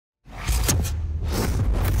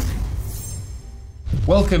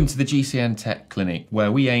Welcome to the GCN Tech Clinic,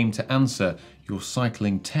 where we aim to answer your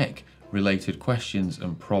cycling tech related questions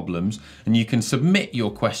and problems. And you can submit your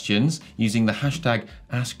questions using the hashtag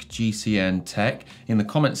AskGCNTech in the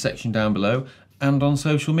comments section down below and on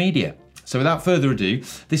social media. So without further ado,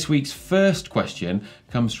 this week's first question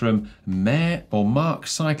comes from Mark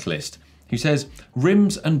Cyclist, who says,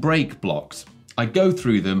 rims and brake blocks. I go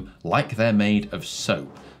through them like they're made of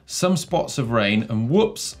soap. Some spots of rain and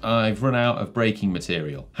whoops, I've run out of braking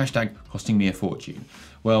material. Hashtag costing me a fortune.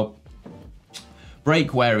 Well,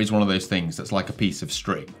 brake wear is one of those things that's like a piece of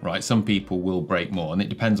string, right? Some people will brake more, and it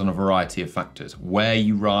depends on a variety of factors. Where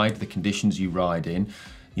you ride, the conditions you ride in,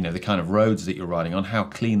 you know, the kind of roads that you're riding on, how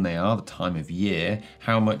clean they are, the time of year,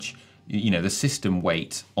 how much, you know, the system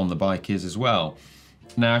weight on the bike is as well.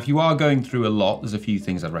 Now, if you are going through a lot, there's a few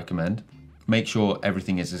things I'd recommend. Make sure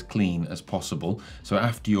everything is as clean as possible. So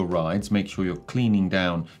after your rides, make sure you're cleaning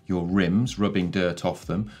down your rims, rubbing dirt off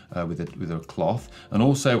them with a cloth. And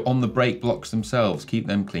also on the brake blocks themselves, keep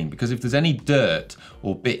them clean. Because if there's any dirt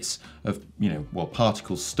or bits of,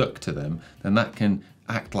 particles stuck to them, then that can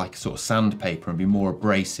act like sort of sandpaper and be more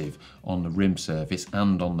abrasive on the rim surface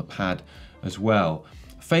and on the pad as well.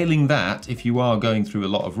 Failing that, if you are going through a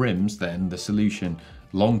lot of rims, then the solution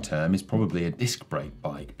long term is probably a disc brake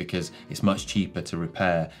bike, because it's much cheaper to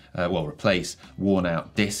replace worn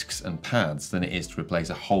out discs and pads than it is to replace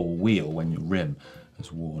a whole wheel when your rim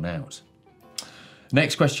has worn out.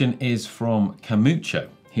 Next question is from Camucho,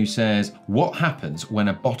 who says, what happens when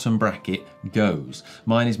a bottom bracket goes?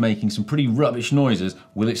 Mine is making some pretty rubbish noises.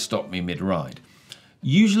 Will it stop me mid-ride?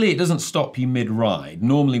 Usually it doesn't stop you mid-ride.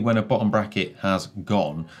 Normally when a bottom bracket has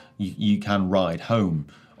gone, you can ride home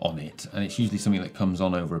on it, and it's usually something that comes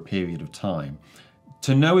on over a period of time.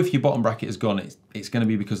 To know if your bottom bracket has gone, it's going to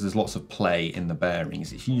be because there's lots of play in the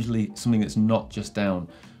bearings. It's usually something that's not just down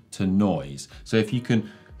to noise. So if you can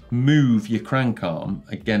move your crank arm,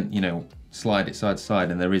 again, slide it side to side,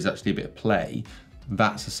 and there is actually a bit of play,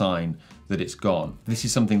 that's a sign that it's gone. This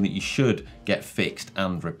is something that you should get fixed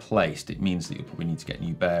and replaced. It means that you'll probably need to get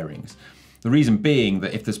new bearings. The reason being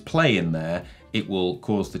that if there's play in there, it will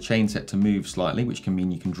cause the chain set to move slightly, which can mean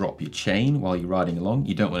you can drop your chain while you're riding along.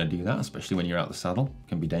 You don't want to do that, especially when you're out the saddle. It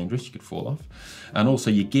can be dangerous, you could fall off. And also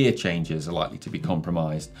your gear changes are likely to be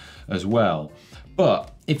compromised as well.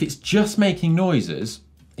 But if it's just making noises,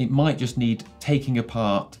 it might just need taking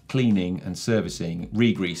apart, cleaning and servicing,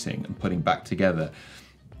 re-greasing and putting back together.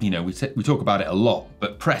 We talk about it a lot,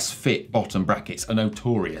 but press fit bottom brackets are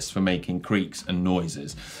notorious for making creaks and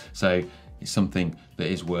noises. So it's something that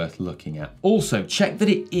is worth looking at. Also, check that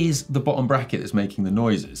it is the bottom bracket that's making the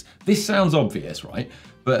noises. This sounds obvious, right?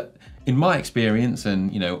 But in my experience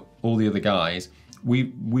and all the other guys,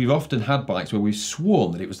 we've often had bikes where we've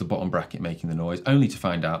sworn that it was the bottom bracket making the noise, only to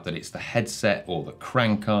find out that it's the headset or the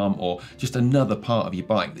crank arm or just another part of your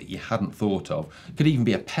bike that you hadn't thought of. It could even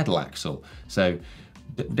be a pedal axle. So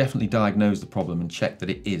definitely diagnose the problem and check that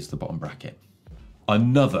it is the bottom bracket.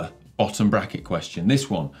 Another bottom bracket question, this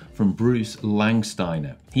one from Bruce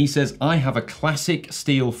Langsteiner. He says, I have a classic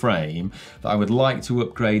steel frame that I would like to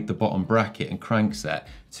upgrade the bottom bracket and crankset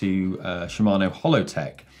to Shimano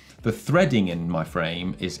Hollowtech. The threading in my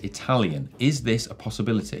frame is Italian. Is this a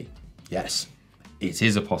possibility? Yes, it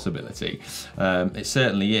is a possibility. It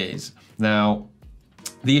certainly is. Now,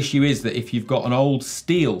 the issue is that if you've got an old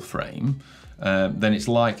steel frame, then it's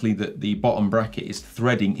likely that the bottom bracket is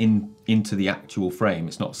threading into the actual frame.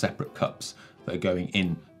 It's not separate cups that are going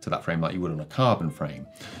into that frame like you would on a carbon frame.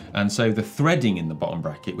 And so the threading in the bottom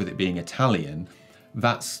bracket, with it being Italian,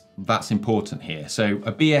 that's important here. So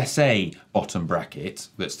a BSA bottom bracket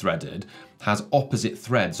that's threaded has opposite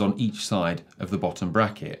threads on each side of the bottom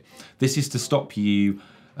bracket. This is to stop you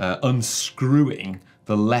unscrewing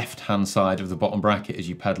the left-hand side of the bottom bracket as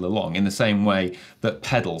you pedal along, in the same way that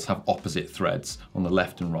pedals have opposite threads on the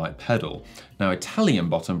left and right pedal. Now, Italian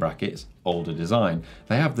bottom brackets, older design,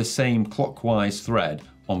 they have the same clockwise thread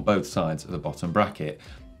on both sides of the bottom bracket,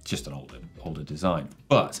 just an older design.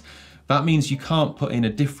 But that means you can't put in a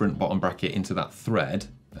different bottom bracket into that thread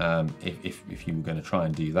if you were going to try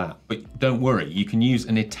and do that. But don't worry, you can use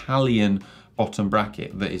an Italian bottom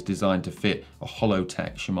bracket that is designed to fit a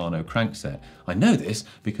Hollowtech Shimano crankset. I know this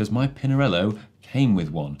because my Pinarello came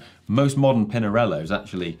with one. Most modern Pinarellos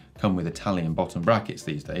actually come with Italian bottom brackets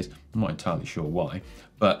these days. I'm not entirely sure why,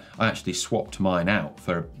 but I actually swapped mine out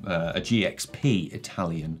for a GXP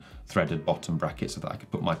Italian threaded bottom bracket so that I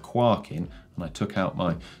could put my Quark in, and I took out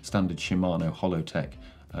my standard Shimano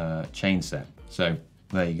Hollowtech chain set. So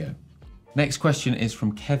there you go. Next question is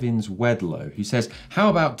from Kevin's Wedlow, who says, how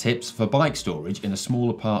about tips for bike storage in a small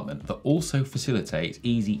apartment that also facilitates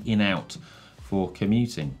easy in-out for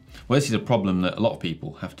commuting? Well, this is a problem that a lot of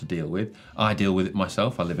people have to deal with. I deal with it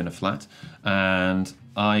myself. I live in a flat, and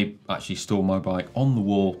I actually store my bike on the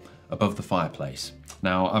wall above the fireplace.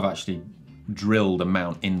 Now, I've actually drilled a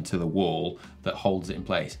mount into the wall that holds it in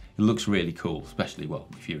place. It looks really cool, especially, well,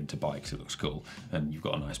 if you're into bikes, it looks cool, and you've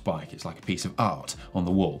got a nice bike. It's like a piece of art on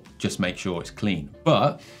the wall. Just make sure it's clean.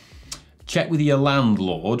 But check with your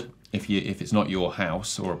landlord if it's not your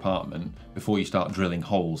house or apartment before you start drilling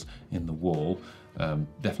holes in the wall.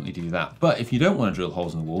 Definitely do that. But if you don't want to drill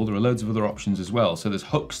holes in the wall, there are loads of other options as well. So there's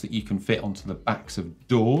hooks that you can fit onto the backs of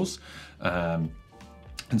doors. And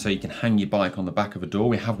so you can hang your bike on the back of a door.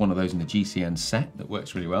 We have one of those in the GCN set that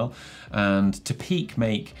works really well. And to peak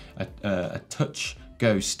make a touch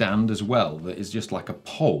go stand as well that is just like a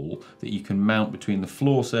pole that you can mount between the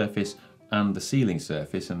floor surface and the ceiling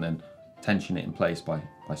surface, and then tension it in place by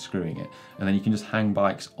screwing it. And then you can just hang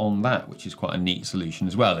bikes on that, which is quite a neat solution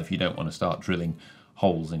as well if you don't want to start drilling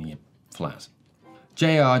holes in your flat.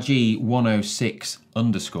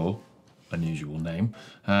 JRG106_, unusual name,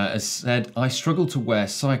 has said, I struggle to wear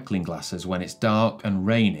cycling glasses when it's dark and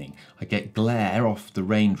raining. I get glare off the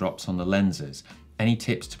raindrops on the lenses. Any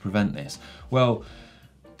tips to prevent this? Well,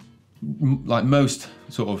 like most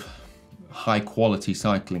sort of high quality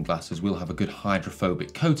cycling glasses will have a good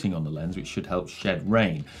hydrophobic coating on the lens, which should help shed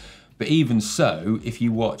rain. But even so, if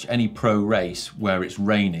you watch any pro race where it's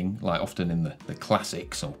raining, like often in the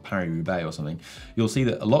classics or Paris-Roubaix or something, you'll see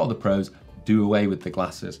that a lot of the pros do away with the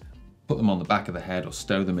glasses, put them on the back of the head or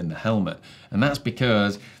stow them in the helmet. And that's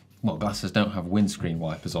because, well, glasses don't have windscreen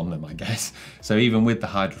wipers on them, I guess. So even with the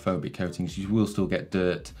hydrophobic coatings, you will still get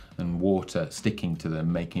dirt and water sticking to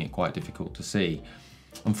them, making it quite difficult to see.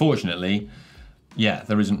 Unfortunately, yeah,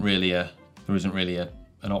 there isn't really an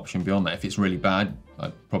option beyond that. If it's really bad,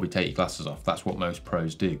 I'd probably take your glasses off. That's what most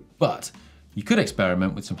pros do. But you could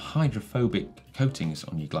experiment with some hydrophobic coatings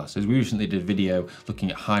on your glasses. We recently did a video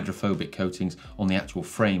looking at hydrophobic coatings on the actual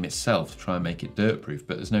frame itself to try and make it dirt proof,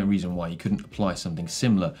 but there's no reason why you couldn't apply something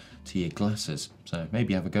similar to your glasses. So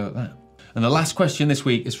maybe have a go at that. And the last question this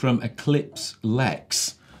week is from Eclipse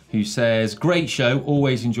Lex, who says, great show,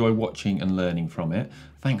 always enjoy watching and learning from it.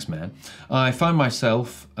 Thanks, man. I found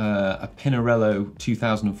myself a Pinarello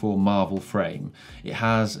 2004 Marvel frame. It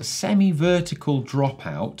has a semi-vertical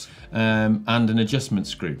dropout and an adjustment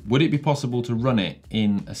screw. Would it be possible to run it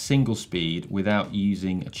in a single speed without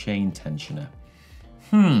using a chain tensioner?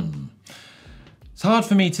 It's hard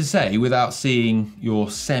for me to say without seeing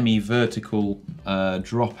your semi-vertical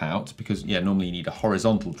dropout, because yeah, normally you need a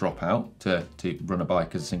horizontal dropout to run a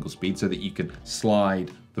bike as a single speed so that you can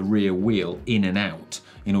slide the rear wheel in and out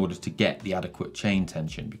in order to get the adequate chain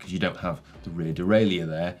tension, because you don't have the rear derailleur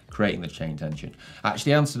there creating the chain tension. I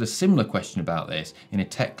actually answered a similar question about this in a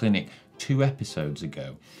tech clinic 2 episodes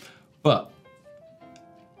ago. But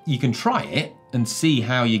you can try it and see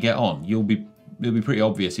how you get on. It'll be pretty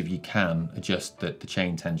obvious if you can adjust the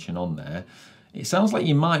chain tension on there. It sounds like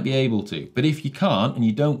you might be able to, but if you can't and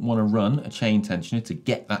you don't want to run a chain tensioner to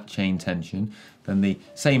get that chain tension, then the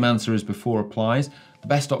same answer as before applies. The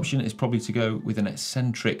best option is probably to go with an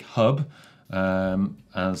eccentric hub,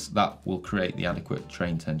 as that will create the adequate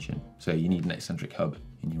chain tension. So you need an eccentric hub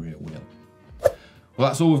in your rear wheel. Well,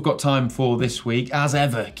 that's all we've got time for this week. As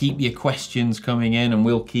ever, keep your questions coming in and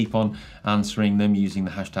we'll keep on answering them using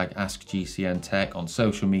the hashtag AskGCNTech on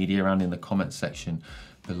social media and in the comments section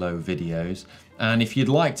below videos. And if you'd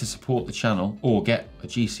like to support the channel or get a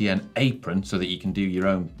GCN apron so that you can do your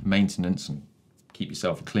own maintenance and keep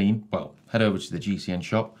yourself clean, well, head over to the GCN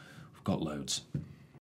shop. We've got loads.